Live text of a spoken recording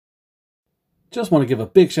Just want to give a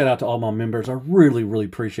big shout out to all my members. I really, really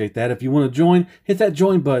appreciate that. If you want to join, hit that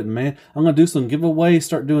join button, man. I'm going to do some giveaways,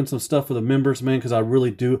 start doing some stuff for the members, man, because I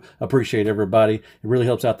really do appreciate everybody. It really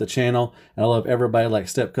helps out the channel, and I love everybody like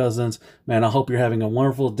step cousins. Man, I hope you're having a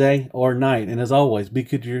wonderful day or night, and as always, be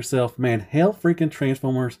good to yourself, man. Hail freaking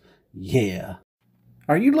Transformers, yeah.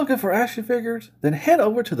 Are you looking for action figures? Then head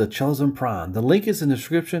over to the Chosen Prime. The link is in the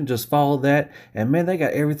description. Just follow that. And man, they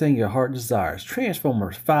got everything your heart desires.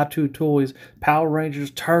 Transformers, 5-2 toys, Power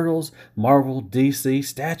Rangers, Turtles, Marvel, DC,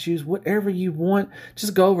 statues, whatever you want.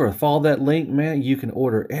 Just go over and follow that link, man. You can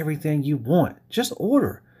order everything you want. Just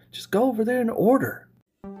order. Just go over there and order.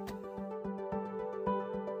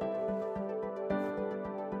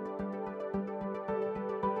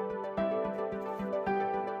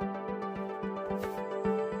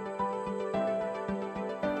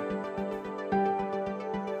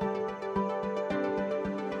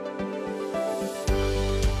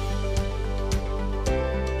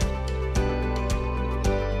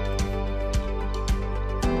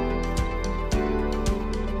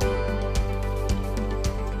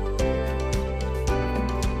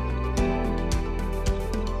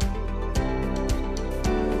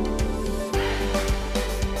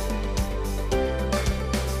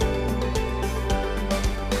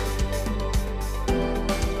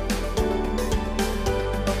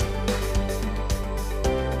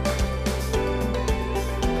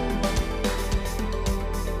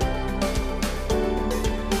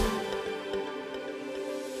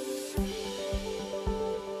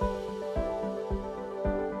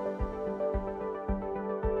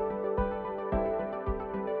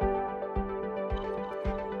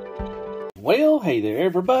 Well, hey there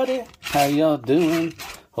everybody, how y'all doing?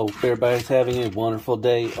 Hope everybody's having a wonderful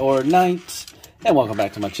day or night, and welcome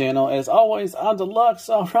back to my channel. As always, I'm Deluxe.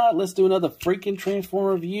 Alright, let's do another freaking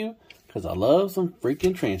Transformer review, because I love some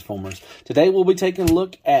freaking Transformers. Today we'll be taking a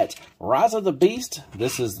look at Rise of the Beast.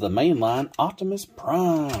 This is the Mainline Optimus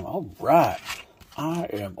Prime. Alright, I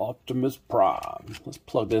am Optimus Prime. Let's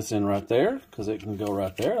plug this in right there, because it can go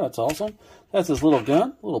right there. That's awesome. That's his little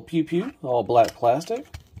gun, little pew-pew, all black plastic.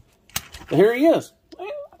 But here he is.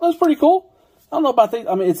 That's pretty cool. I don't know about these.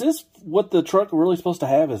 I mean, is this what the truck really supposed to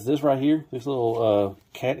have? Is this right here? These little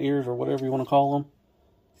cat ears or whatever you want to call them?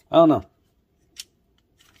 I don't know.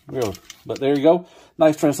 Really. But there you go.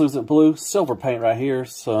 Nice translucent blue. Silver paint right here.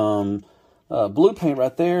 Some blue paint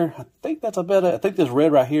right there. I think that's I think this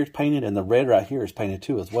red right here is painted, and the red right here is painted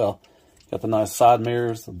too as well. Got the nice side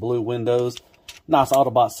mirrors, the blue windows. Nice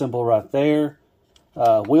Autobot symbol right there.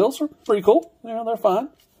 Wheels are pretty cool. You know, they're fine.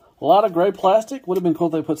 A lot of gray plastic. Would have been cool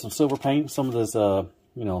if they put some silver paint, some of this,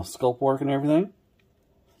 you know, sculpt work and everything.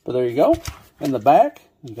 But there you go. In the back,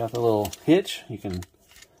 you got the little hitch. You can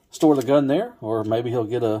store the gun there, or maybe he'll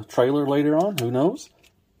get a trailer later on. Who knows?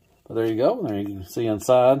 But there you go. There you can see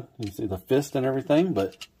inside. You can see the fist and everything.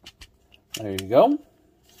 But there you go.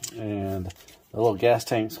 And the little gas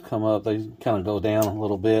tanks come up. They kind of go down a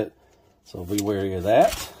little bit, so be wary of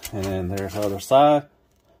that. And then there's the other side.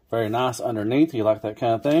 Very nice underneath. You like that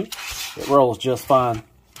kind of thing. It rolls just fine.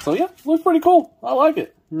 So yeah, looks pretty cool. I like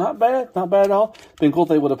it. Not bad. Not bad at all. Been cool if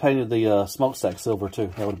they would have painted the smokestack silver too.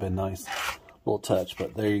 That would have been nice. Little touch.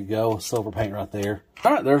 But there you go. Silver paint right there.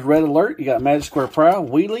 Alright, there's Red Alert. You got Magic Square Proud,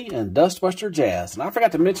 Wheelie, and Dustbuster Jazz. And I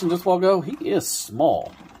forgot to mention just a while ago, he is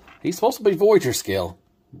small. He's supposed to be Voyager scale.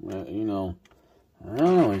 You know, I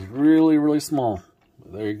don't know. He's really, really small.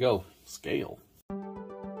 But there you go. Scale.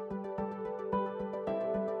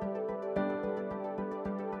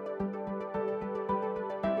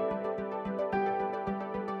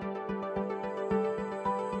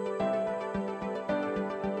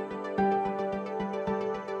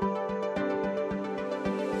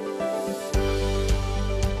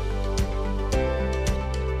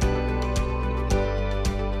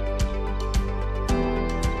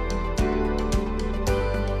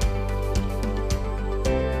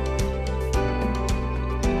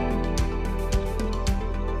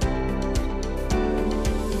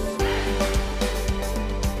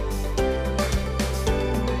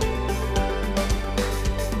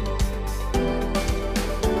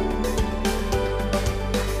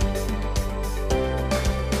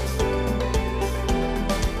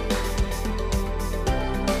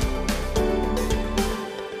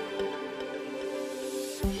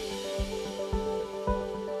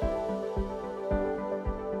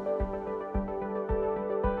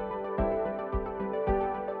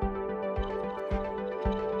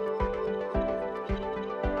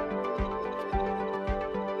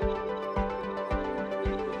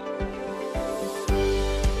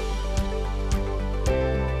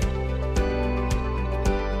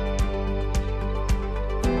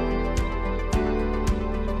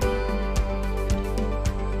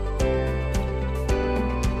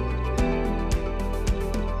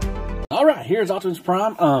 here's Optimus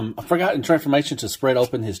Prime. I forgot in transformation to spread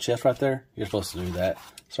open his chest right there. You're supposed to do that.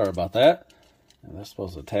 Sorry about that. And that's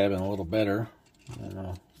supposed to tab in a little better. You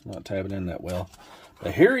know, it's not tabbing in that well.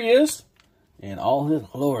 But here he is in all his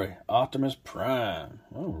glory. Optimus Prime.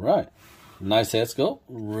 All right. Nice head sculpt.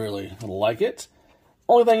 Really like it.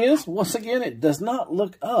 Only thing is, once again, it does not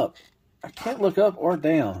look up. I can't look up or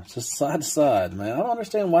down. It's just side to side, man. I don't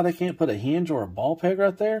understand why they can't put a hinge or a ball peg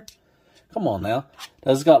right there. Come on now.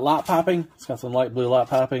 It's got light piping. It's got some light blue light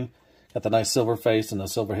piping. Got the nice silver face and the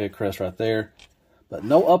silver head crest right there. But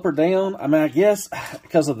no up or down. I mean, I guess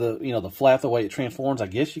because of the, you know, the flap, the way it transforms, I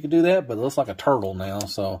guess you could do that. But it looks like a turtle now.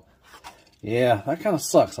 So, yeah, that kind of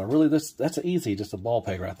sucks. That's easy, just a ball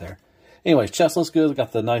peg right there. Anyways, chest looks good.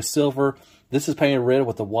 Got the nice silver. This is painted red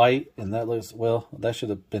with the white, and that looks, well, that should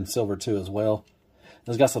have been silver too as well.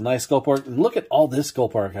 It's got some nice sculpt work. And look at all this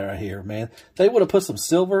sculpt work right here, man. They would have put some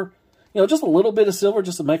silver, you know, just a little bit of silver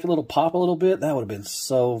just to make it a little pop a little bit. That would have been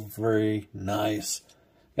so very nice.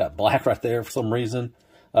 Got black right there for some reason.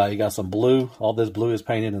 You got some blue. All this blue is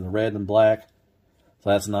painted in the red and black. So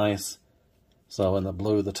that's nice. So in the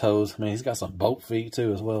blue, the toes. I mean, he's got some boat feet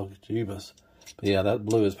too as well. Jeebus. But yeah, that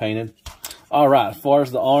blue is painted. All right, as far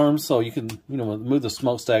as the arms, so you can, you know, move the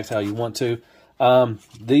smokestacks how you want to.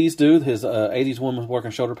 These do, his 80s woman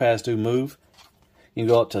working shoulder pads do move. You can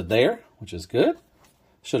go up to there, which is good.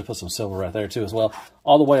 Should have put some silver right there too as well.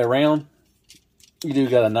 All the way around, you do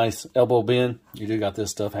got a nice elbow bend. You do got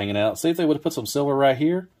this stuff hanging out. See if they would have put some silver right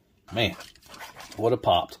here. Man, would have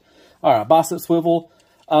popped. All right, bicep swivel.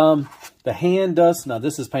 The hand does, now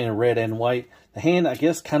this is painted red and white. The hand, I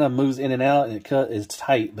guess, kind of moves in and out, and it's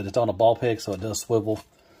tight, but it's on a ball peg, so it does swivel.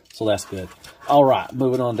 So that's good. All right,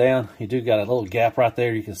 moving on down. You do got a little gap right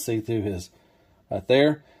there. You can see through his, right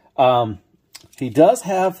there. He does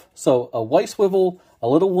have, so a white swivel, a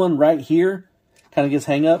little one right here, kind of gets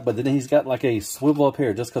hang up, but then he's got like a swivel up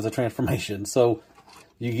here just because of transformation. So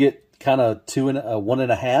you get kind of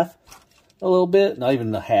 1.5, a little bit, not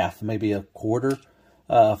even a half, maybe a quarter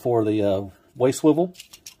for the waist swivel.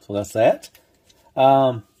 So that's that.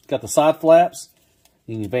 Got the side flaps.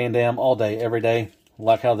 You can Van Damme all day, every day.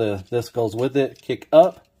 Like how this goes with it. Kick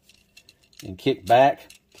up and kick back.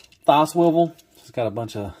 Thigh swivel. It's got a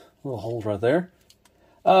bunch of little holes right there.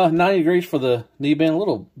 90 degrees for the knee bend. A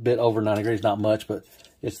little bit over 90 degrees, not much, but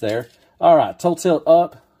it's there. All right, toe tilt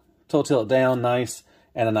up, toe tilt down, nice,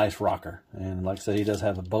 and a nice rocker. And like I said, he does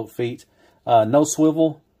have the boat feet. No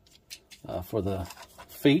swivel for the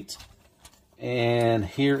feet. And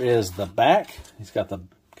here is the back. He's got the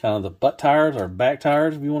kind of the butt tires or back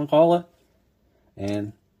tires, if you want to call it.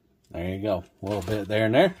 And there you go. A little bit there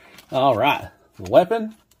and there. All right. The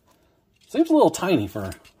weapon seems a little tiny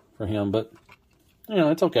for him, but, you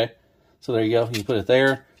know, it's okay. So there you go. You can put it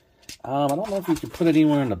there. I don't know if you can put it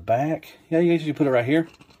anywhere in the back. Yeah, you can put it right here.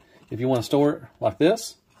 If you want to store it like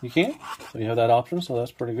this, you can. So you have that option, so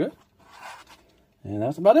that's pretty good. And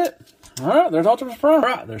that's about it. All right, there's Optimus Prime. All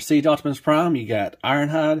right, there's Siege Optimus Prime. You got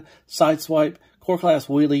Ironhide, Sideswipe, Core Class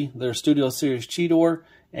Wheelie, there's Studio Series Cheetor,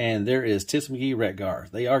 and there is Tis McGee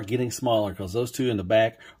Retgar. They are getting smaller because those two in the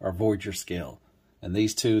back are Voyager scale. And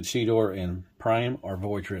these two, Cheetor and Prime, are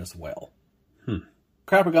Voyager as well.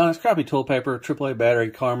 Crapagonics, Crappy Tool Paper, AAA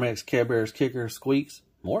Battery, Carmex, Care Bears, Kicker, Squeaks,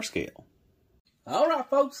 more scale. All right,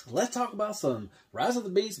 folks, let's talk about some Rise of the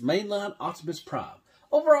Beast Mainline Optimus Prime.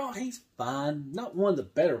 Overall, he's fine. Not one of the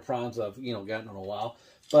better primes I've, gotten in a while.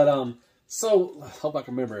 But, so, I hope I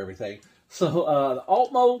can remember everything. So, the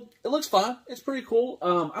alt mode, it looks fine. It's pretty cool.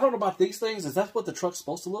 I don't know about these things. Is that what the truck's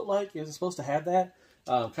supposed to look like? Is it supposed to have that?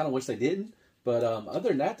 Kind of wish they didn't. But, other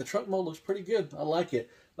than that, the truck mode looks pretty good. I like it.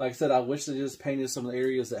 Like I said, I wish they just painted some of the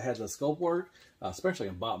areas that had the scope work, especially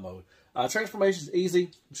in bot mode. Transformation is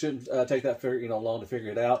easy. Shouldn't take that long to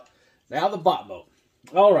figure it out. Now, the bot mode.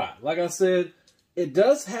 All right. Like I said, it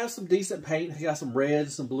does have some decent paint. He got some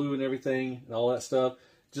red, some blue and everything and all that stuff.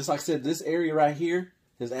 Just like I said, this area right here,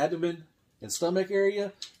 his abdomen and stomach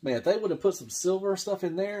area, man, if they would have put some silver stuff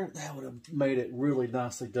in there, that would have made it really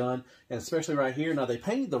nicely done. And especially right here. Now, they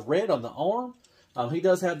painted the red on the arm. He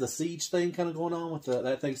does have the siege thing kind of going on with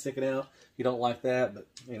that thing sticking out. You don't like that, but,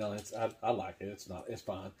 I like it. It's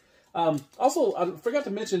fine. Also, I forgot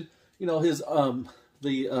to mention, his,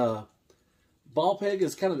 the ball peg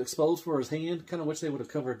is kind of exposed for his hand. Kind of wish they would have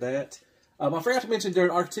covered that. I forgot to mention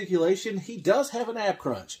during articulation, he does have an ab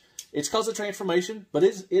crunch. It's because of transformation, but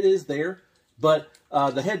it is there. But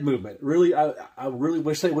the head movement, really, I really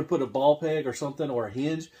wish they would put a ball peg or something or a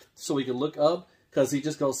hinge so he can look up, because he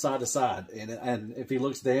just goes side to side. And if he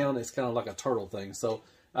looks down, it's kind of like a turtle thing. So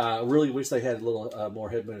I really wish they had a little more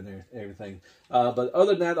headband in there and everything. But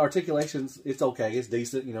other than that, articulations, it's okay. It's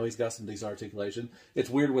decent. You know, he's got some decent articulation. It's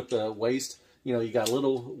weird with the waist. You know, you got a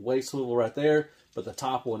little waist swivel right there, but the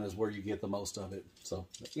top one is where you get the most of it. So,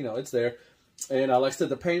 you know, it's there. And like I said,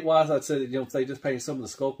 the paint-wise, I'd say, you know, if they just painted some of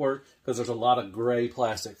the sculpt work, because there's a lot of gray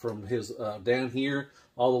plastic from his down here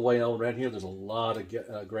all the way on around here. There's a lot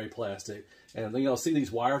of gray plastic. And, you know, see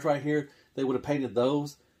these wires right here? They would have painted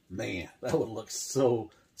those. Man, that would look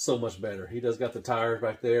so much better. He does got the tires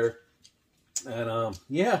right there. And,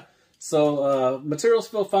 yeah. So, materials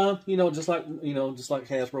feel fine, you know, just like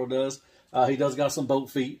Hasbro does. He does got some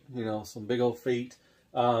boat feet, you know, some big old feet.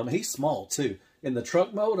 He's small, too. In the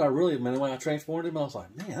truck mode, when I transformed him, I was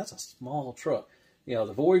like, man, that's a small truck. You know,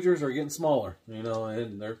 the Voyagers are getting smaller, you know,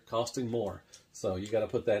 and they're costing more. So you got to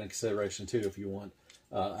put that in consideration, too, if you want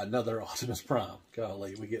another Optimus Prime.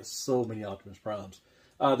 Golly, we get so many Optimus Primes.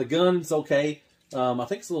 The gun's okay. I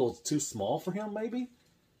think it's a little too small for him, maybe.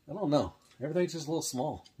 I don't know. Everything's just a little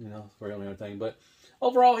small, you know, for him and everything. But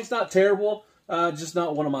overall, he's not terrible. Just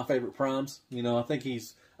not one of my favorite Primes. You know, I think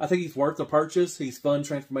he's worth the purchase. He's fun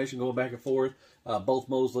transformation going back and forth. Both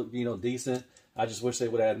modes look, you know, decent. I just wish they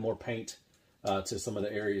would add more paint to some of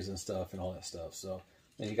the areas and stuff and all that stuff. So,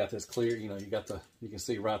 and you got this clear, you know, you can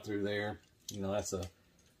see right through there. You know, that's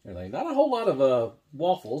everything. Not a whole lot of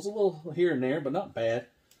waffles, a little here and there, but not bad.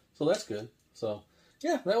 So that's good. So,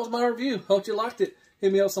 yeah, that was my review. Hope you liked it.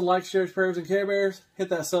 Hit me up with some likes, shares, prayers, and Care Bears. Hit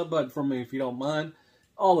that sub button for me if you don't mind.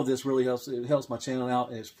 All of this really helps. It helps my channel out,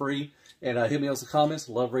 and it's free. And hit me up with some comments.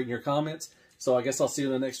 Love reading your comments. So I guess I'll see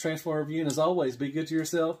you in the next Transformer review. And as always, be good to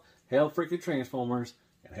yourself. Hail freaking Transformers.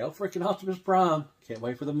 And hail freaking Optimus Prime. Can't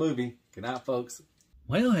wait for the movie. Good night, folks.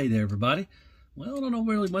 Well, hey there, everybody. Well, I don't know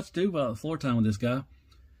really much to do about floor time with this guy.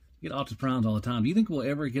 You get Optimus Primes all the time. Do you think we'll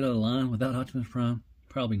ever get out of line without Optimus Prime?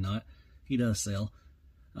 Probably not. He does sell.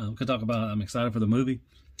 Could talk about I'm excited for the movie.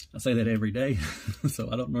 I say that every day. So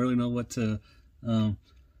I don't really know what to...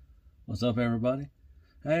 what's up, everybody?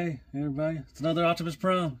 Hey, everybody, it's another Optimus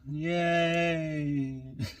Prime. Yay!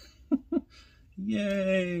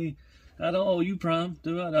 Yay! I don't owe you Prime.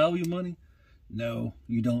 Do I owe you money? No,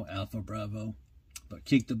 you don't, Alpha Bravo. But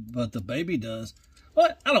the baby does.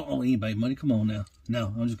 What? I don't owe anybody money. Come on now.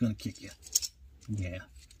 No, I'm just gonna kick you. Yeah.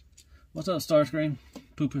 What's up, Starscream?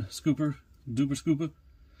 Pooper, Scooper, Duper Scooper.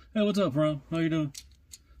 Hey, what's up, Prime? How you doing?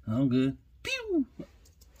 I'm good. Pew!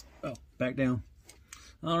 Oh, back down.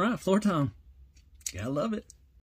 All right, floor time. Gotta love it.